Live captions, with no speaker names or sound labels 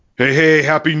Hey,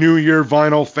 happy New Year,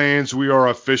 vinyl fans. We are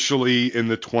officially in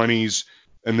the 20s,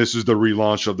 and this is the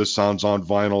relaunch of the Sounds on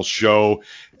Vinyl show.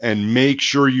 And make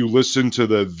sure you listen to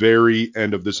the very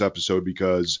end of this episode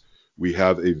because we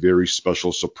have a very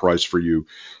special surprise for you.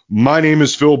 My name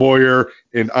is Phil Boyer,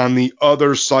 and on the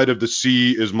other side of the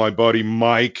sea is my buddy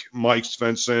Mike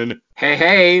Svensson.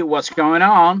 Hey, what's going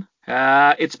on?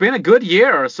 It's been a good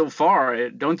year so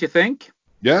far, don't you think?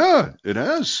 Yeah, it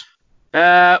has.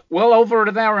 Well,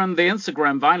 over there in the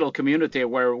Instagram vinyl community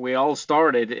where we all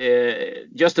started,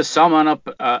 just to sum it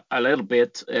up a little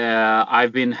bit,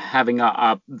 I've been having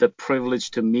the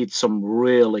privilege to meet some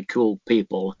really cool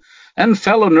people and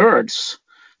fellow nerds.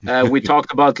 We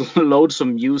talked about loads of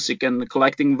music and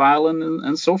collecting violin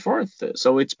and so forth.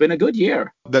 So it's been a good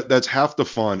year. That's half the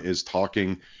fun is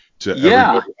talking to Yeah,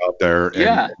 everybody out there and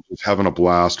yeah, just having a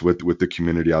blast with the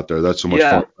community out there. That's so much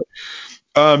yeah, fun.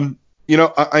 Um,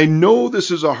 I know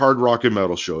this is a hard rock and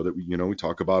metal show that we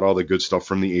talk about all the good stuff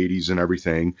from the 80s and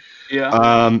everything.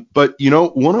 yeah. But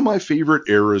one of my favorite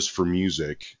eras for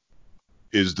music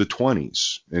is the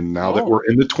 20s. And now that Oh, we're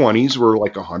in the 20s, we're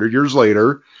like 100 years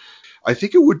later. I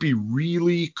think it would be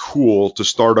really cool to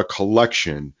start a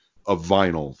collection of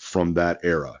vinyl from that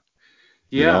era.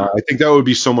 yeah, I think that would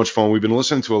be so much fun. We've been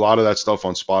listening to a lot of that stuff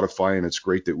on Spotify, and it's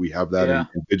great that we have that yeah,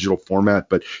 in digital format.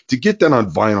 But to get that on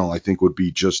vinyl, I think would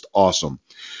be just awesome.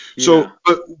 yeah. So,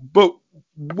 but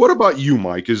what about you,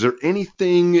 Mike? Is there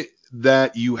anything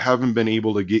that you haven't been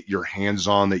able to get your hands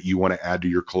on that you want to add to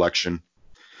your collection?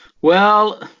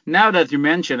 Well, now that you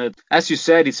mention it, as you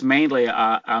said, it's mainly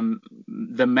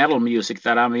the metal music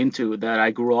that I'm into, that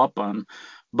I grew up on.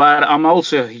 But I'm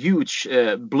also a huge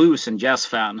blues and jazz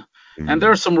fan. And Mm.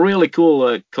 there's some really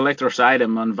cool collector's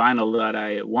item on vinyl that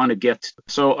I want to get.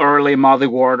 So early Muddy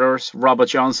Waters, Robert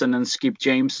Johnson and Skip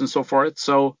James and so forth.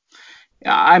 So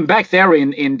I'm back there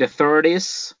in the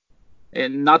 30s,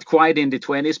 and not quite in the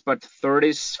 20s, but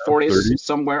 30s, 40s 30s,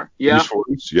 somewhere. 30s, Yeah,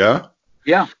 40s, yeah.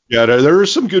 yeah. Yeah, there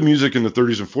is some good music in the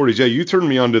 30s and 40s. Yeah, you turned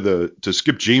me on to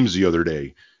Skip James the other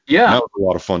day. And Yeah, that was a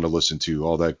lot of fun to listen to,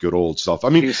 all that good old stuff. I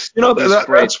mean, he's great.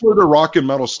 that's where the rock and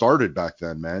metal started back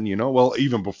then, man. Well,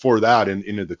 even before that and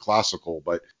into the classical,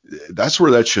 but that's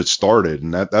where that shit started,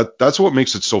 and that's what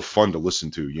makes it so fun to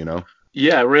listen to.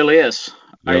 Yeah, it really is.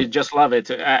 I Yep. just love it.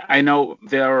 I know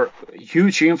there are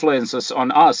huge influences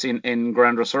on us in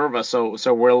Grand Reserva,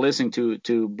 so we're listening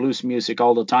to blues music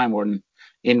all the time when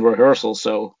in rehearsal,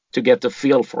 so to get the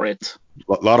feel for it.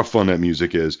 A lot of fun that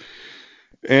music is.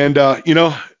 And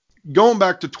going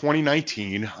back to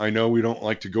 2019, I know we don't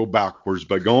like to go backwards,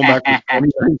 but going back to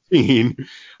 2019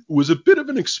 was a bit of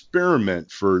an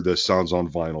experiment for the Sounds on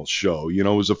Vinyl show. It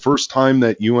was the first time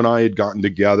that you and I had gotten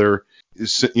together,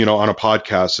 on a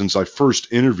podcast since I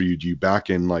first interviewed you back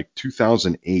in like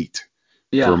 2008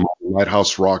 for Yeah, my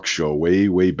Lighthouse Rock show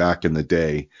way back in the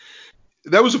day.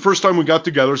 That was the first time we got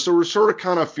together, so we're sort of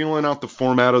kind of feeling out the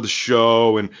format of the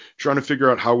show and trying to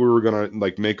figure out how we were going to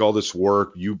like make all this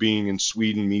work, you being in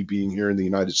Sweden, me being here in the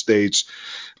United States.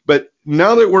 But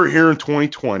now that we're here in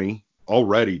 2020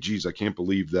 already, geez, I can't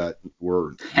believe that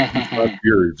we're this last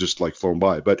year just like flown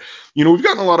by. But we've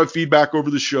gotten a lot of feedback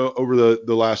over the show over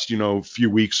the last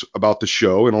few weeks about the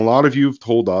show, and a lot of you have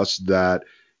told us that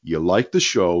you like the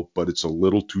show, but it's a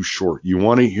little too short. You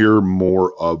want to hear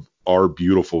more of our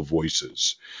beautiful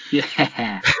voices.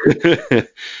 yeah.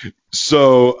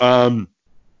 So,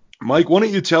 Mike, why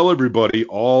don't you tell everybody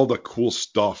all the cool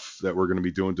stuff that we're going to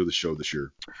be doing to the show this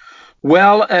year?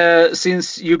 Well,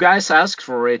 since you guys asked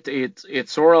for it,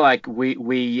 it's sort of like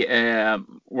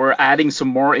we're adding some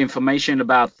more information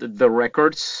about the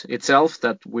records itself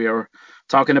that we're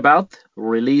talking about,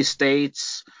 release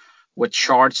dates, what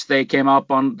charts they came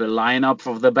up on, the lineup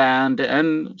of the band,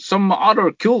 and some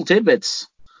other cool tidbits.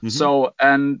 Mm-hmm. So,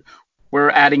 and we're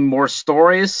adding more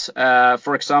stories.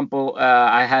 For example,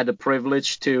 I had the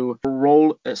privilege to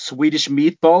roll Swedish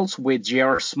Meatballs with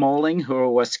J.R. Smalling, who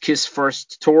was Kiss'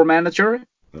 first tour manager.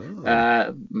 Oh.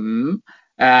 Uh, mm,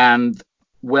 and,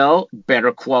 well,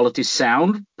 better quality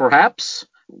sound, perhaps.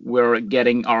 We're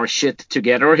getting our shit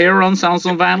together here on Sounds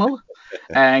on Vinyl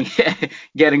and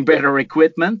getting better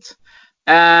equipment.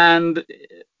 And,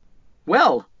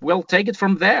 well, we'll take it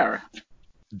from there.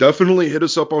 Definitely hit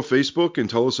us up on Facebook and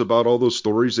tell us about all those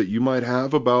stories that you might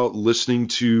have about listening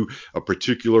to a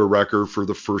particular record for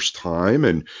the first time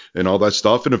and all that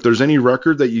stuff. And if there's any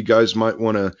record that you guys might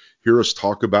want to hear us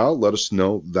talk about, let us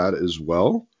know that as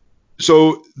well.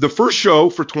 So the first show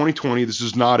for 2020, this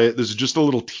is not it. This is just a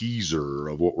little teaser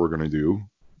of what we're going to do.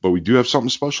 But we do have something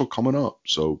special coming up.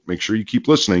 So make sure you keep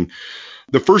listening.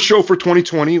 The first show for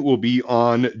 2020 will be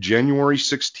on January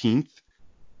 16th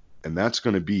and that's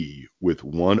going to be with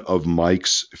one of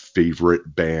Mike's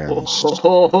favorite bands.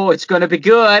 Oh, it's going to be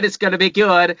good. It's going to be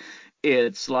good.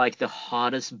 It's like the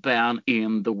hottest band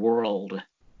in the world.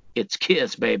 It's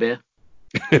Kiss, baby.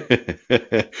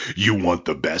 You want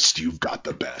the best, you've got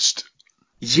the best.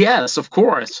 Yes, of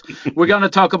course. We're going to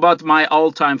talk about my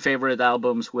all-time favorite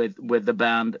albums with the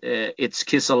band. It's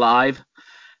Kiss Alive,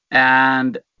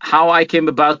 and how I came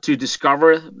about to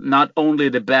discover not only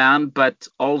the band but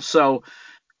also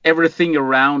everything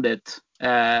around it,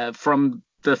 from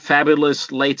the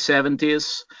fabulous late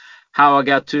 70s. How I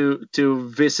got to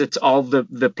visit all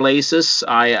the places.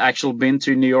 I actually been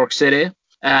to New York City,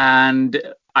 and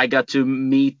I got to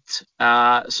meet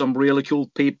some really cool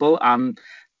people. And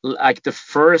like the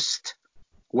first,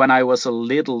 when I was a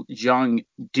little young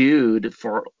dude,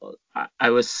 I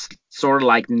was sort of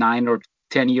like 9 or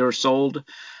 10 years old.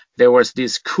 There was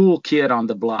this cool kid on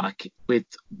the block with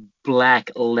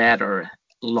black leather,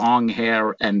 long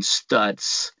hair, and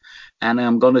studs. And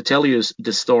I'm going to tell you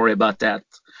the story about that.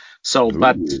 So,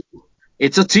 but Ooh,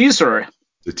 it's a teaser.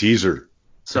 the teaser.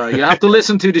 So you have to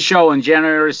listen to the show on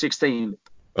January 16th.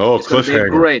 Oh, It's going to be cliffhanger.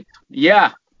 great.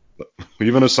 Yeah.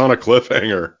 Leaving us on a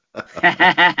cliffhanger.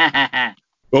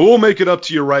 But we'll make it up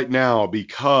to you right now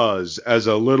because, as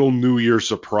a little New Year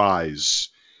surprise,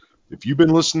 if you've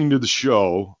been listening to the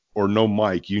show or know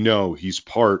Mike, you know he's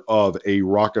part of a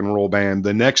rock and roll band,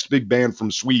 the next big band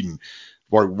from Sweden,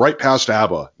 or right past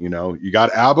ABBA. You know, you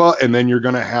got ABBA, and then you're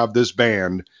going to have this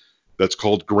band that's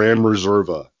called Grand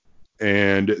Reserva.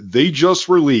 And they just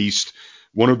released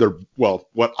one of their, well,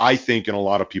 what I think and a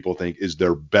lot of people think is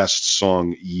their best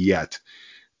song yet.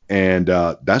 And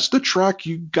that's the track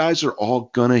you guys are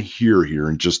all going to hear here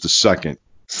in just a second.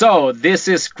 So this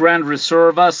is Grand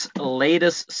Reserva's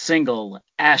latest single,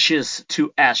 Ashes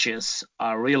to Ashes.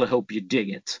 I really hope you dig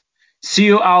it. See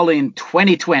you all in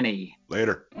 2020.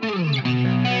 Later.